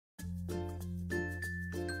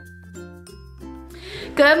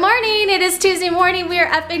Good morning. It is Tuesday morning. We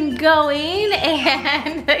are up and going,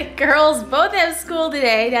 and the girls both have school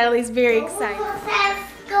today. Natalie's very excited.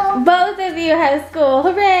 Both of you have school.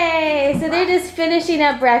 Hooray! So they're just finishing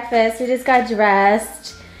up breakfast. We just got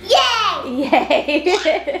dressed. Yay!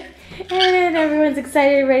 Yay! And everyone's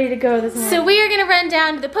excited and ready to go this morning. So we are going to run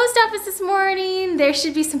down to the post office this morning. There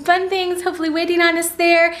should be some fun things hopefully waiting on us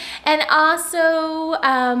there. And also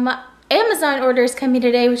Amazon orders coming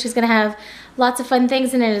today, which is going to have lots of fun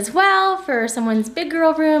things in it as well for someone's big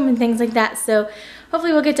girl room and things like that. So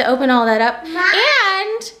hopefully we'll get to open all that up.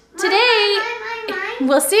 And today,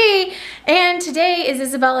 we'll see. And today is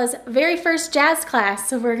Isabella's very first jazz class.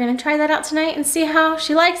 So we're going to try that out tonight and see how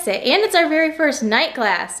she likes it. And it's our very first night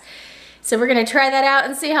class. So we're going to try that out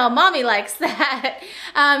and see how Mommy likes that.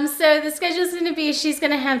 So the schedule is going to be she's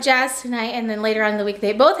going to have jazz tonight, and then later on in the week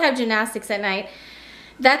they both have gymnastics at night.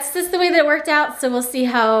 That's just the way that it worked out, so we'll see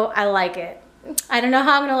how I like it. I don't know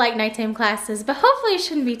how I'm going to like nighttime classes, but hopefully it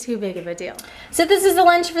shouldn't be too big of a deal. So this is the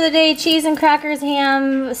lunch for the day: cheese and crackers,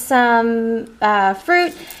 ham, some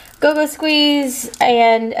fruit, go-go squeeze,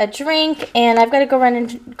 and a drink. And I've got to go run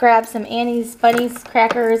and grab some Annie's Bunnies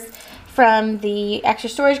crackers from the extra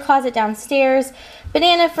storage closet downstairs,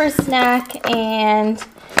 banana for a snack, and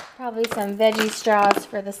probably some veggie straws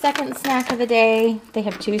for the second snack of the day. They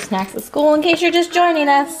have 2 snacks at school in case you're just joining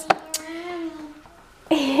us.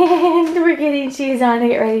 And we're getting cheese on to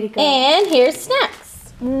get ready to go. And here's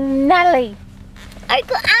snacks. Natalie, I'm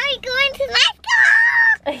going to my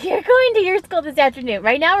school! you're going to your school this afternoon.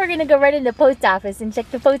 Right now we're going to go right in the post office and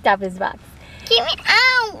check the post office box. Get me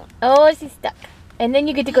out! Oh, she's stuck. And then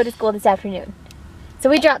you get to go to school this afternoon. So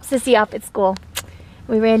we dropped Sissy off at school.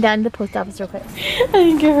 We ran down to the post office real quick. I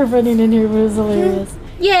didn't get her running in here, but it was hilarious.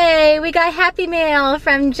 Yay! We got Happy Mail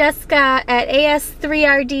from Jessica at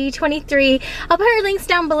AS3RD23. I'll put her links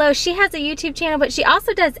down below. She has a YouTube channel, but she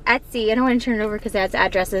also does Etsy. I don't want to turn it over because it has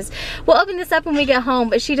addresses. We'll open this up when we get home,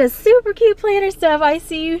 but she does super cute planner stuff. I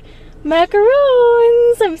see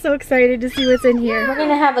macarons. I'm so excited to see what's in here. We're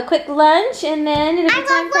gonna have a quick lunch, and then it'll be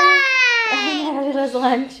time for Natalie loves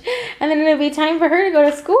lunch, and then it'll be time for her to go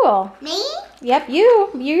to school. Me? Yep,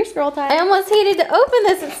 your scroll time. I almost hated to open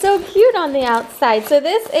this. It's so cute on the outside. So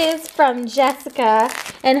this is from Jessica,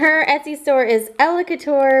 and her Etsy store is Ella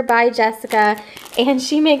Couture by Jessica, and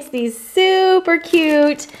she makes these super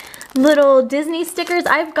cute little Disney stickers.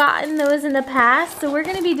 I've gotten those in the past, so we're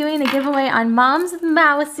going to be doing a giveaway on Moms with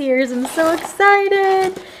Mouse ears. I'm so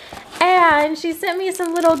excited. And she sent me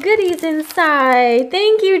some little goodies inside.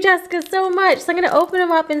 Thank you, Jessica, so much. So I'm going to open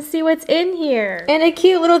them up and see what's in here. And a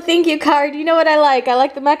cute little thank you card. You know what I like. I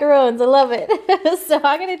like the macarons. I love it. So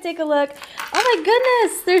I'm going to take a look. Oh my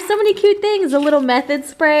goodness. There's so many cute things. A little method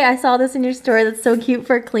spray. I saw this in your store. That's so cute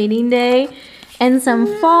for cleaning day. And some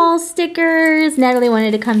fall stickers. Natalie wanted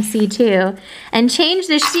to come see too. And change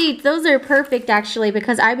the sheets. Those are perfect actually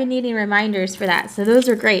because I've been needing reminders for that. So those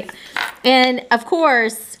are great. And of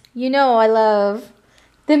course, you know I love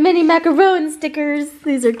the mini macaron stickers.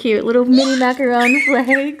 These are cute, little mini macaron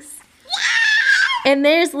flags. And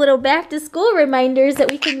there's little back to school reminders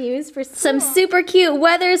that we can use for some super cute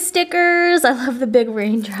weather stickers. I love the big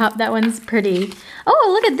raindrop. That one's pretty. Oh,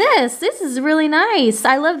 look at this. This is really nice.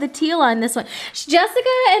 I love the teal on this one. Jessica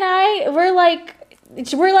and I, we're like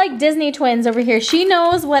Disney twins over here. She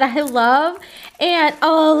knows what I love. And,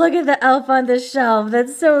 oh, look at the Elf on the Shelf.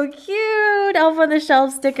 That's so cute. Elf on the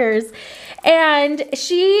Shelf stickers. And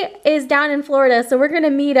she is down in Florida, so we're going to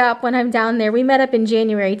meet up when I'm down there. We met up in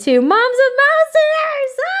January, too. Moms with Mouse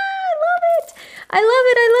ears! Ah, I love it. I love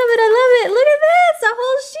it, I love it, I love it. Look at this, a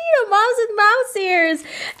whole sheet of Moms with Mouse ears.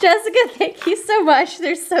 Jessica, thank you so much.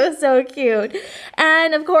 They're so, so cute.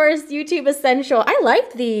 And, of course, YouTube Essential. I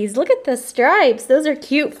like these. Look at the stripes. Those are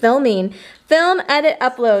cute filming. Film, edit,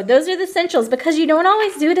 upload. Those are the essentials because you don't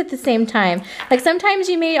always do it at the same time. Like sometimes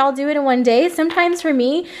you may all do it in one day. Sometimes for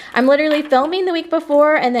me, I'm literally filming the week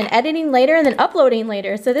before and then editing later and then uploading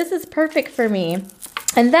later. So this is perfect for me.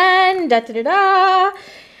 And then, da-da-da-da.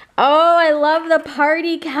 Oh, I love the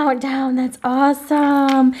party countdown. That's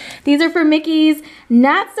awesome. These are for Mickey's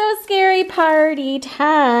Not So Scary Party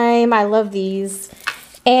Time. I love these.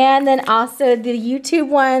 And then also the YouTube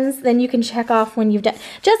ones, then you can check off when you've done.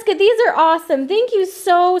 Jessica, these are awesome. Thank you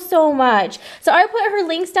so, so much. So I put her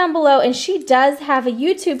links down below, and she does have a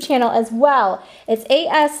YouTube channel as well. It's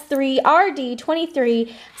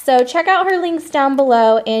AS3RD23. So check out her links down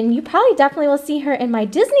below, and you probably definitely will see her in my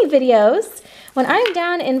Disney videos when I'm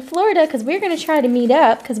down in Florida, because we're going to try to meet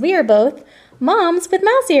up, because we are both Moms with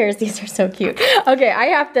Mouse Ears. These are so cute. Okay,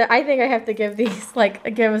 I think I have to give these,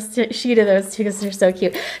 give a sheet of those too because they're so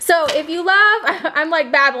cute. So if you love, I'm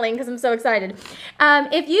like babbling because I'm so excited.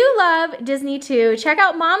 If you love Disney too, check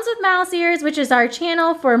out Moms with Mouse Ears, which is our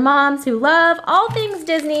channel for moms who love all things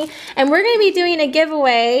Disney. And we're going to be doing a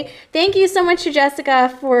giveaway. Thank you so much to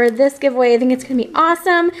Jessica for this giveaway. I think it's going to be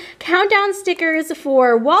awesome. Countdown stickers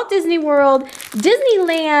for Walt Disney World,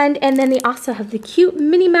 Disneyland, and then they also have the cute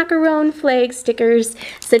mini macaron flag stickers.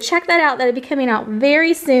 So check that out. That'll be coming out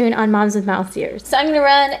very soon on Moms with Mouse Ears. So I'm going to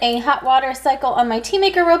run a hot water cycle on my tea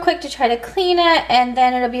maker real quick to try to clean it, and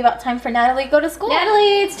then it'll be about time for Natalie to go to school.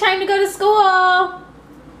 Natalie, it's time to go to school.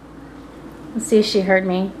 Let's see if she heard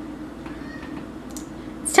me.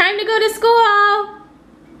 It's time to go to school.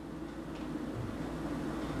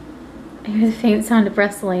 I hear the faint sound of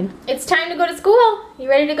wrestling. It's time to go to school. You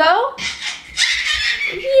ready to go?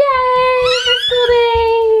 Yay for school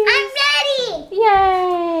day! I'm ready!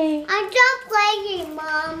 Yay! I'm done playing,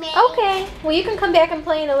 Mommy. Okay. Well, you can come back and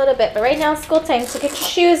play in a little bit, but right now it's school time, so get your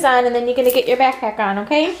shoes on and then you're going to get your backpack on,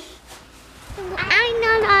 okay? I'm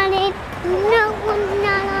not on it. No, I'm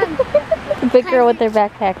not on it. Big girl with their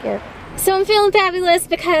backpack here. So I'm feeling fabulous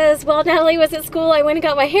because while Natalie was at school, I went and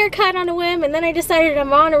got my hair cut on a whim, and then I decided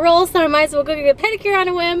I'm on a roll, so I might as well go get a pedicure on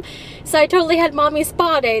a whim. So I totally had mommy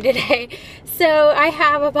spa day today. So I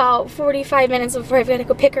have about 45 minutes before I've got to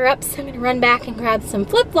go pick her up, so I'm going to run back and grab some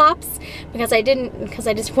flip-flops because I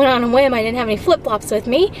just went on a whim. I didn't have any flip-flops with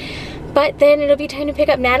me. But then it'll be time to pick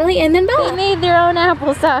up Natalie and then Bella. They made their own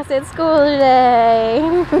applesauce at school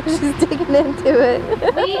today. She's digging into it.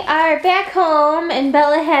 We are back home and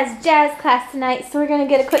Bella has jazz class tonight, so we're going to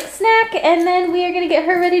get a quick snack and then we are going to get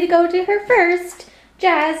her ready to go to her first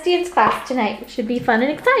jazz dance class tonight, which should be fun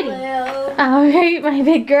and exciting. Well, all right, my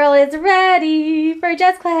big girl is ready for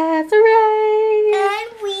jazz class. Hooray!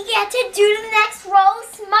 And we get to do the next row of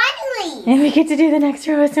smileys. And we get to do the next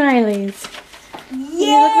row of smileys. Yay!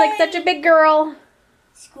 You look like such a big girl.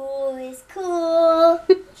 School is cool.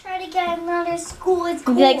 Try to get another school is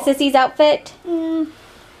cool. You like Sissy's outfit? You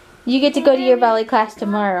get to go to your ballet class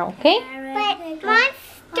tomorrow, okay? But mine's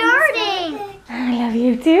starting. I love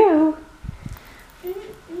you too.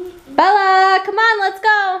 Bella, come on, let's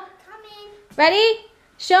go. Coming. Ready?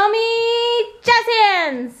 Show me jazz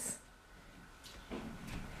hands.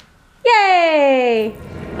 Yay!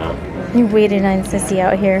 You waited on Sissy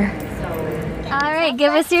out here. All right,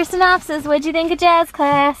 give us your synopsis. What'd you think of jazz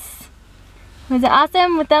class? Was it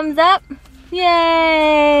awesome with thumbs up?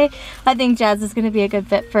 Yay! I think jazz is going to be a good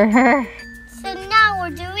fit for her. So now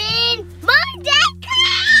we're doing my dad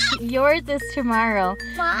class. Yours is tomorrow.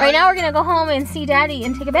 Mine? Right now we're going to go home and see Daddy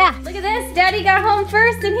and take a bath. Look at this. Daddy got home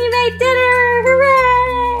first and he made dinner.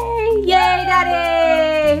 Hooray! Yay,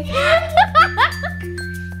 Daddy!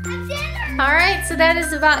 All right, so that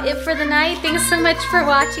is about it for the night. Thanks so much for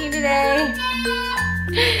watching today.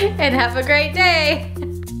 And have a great day.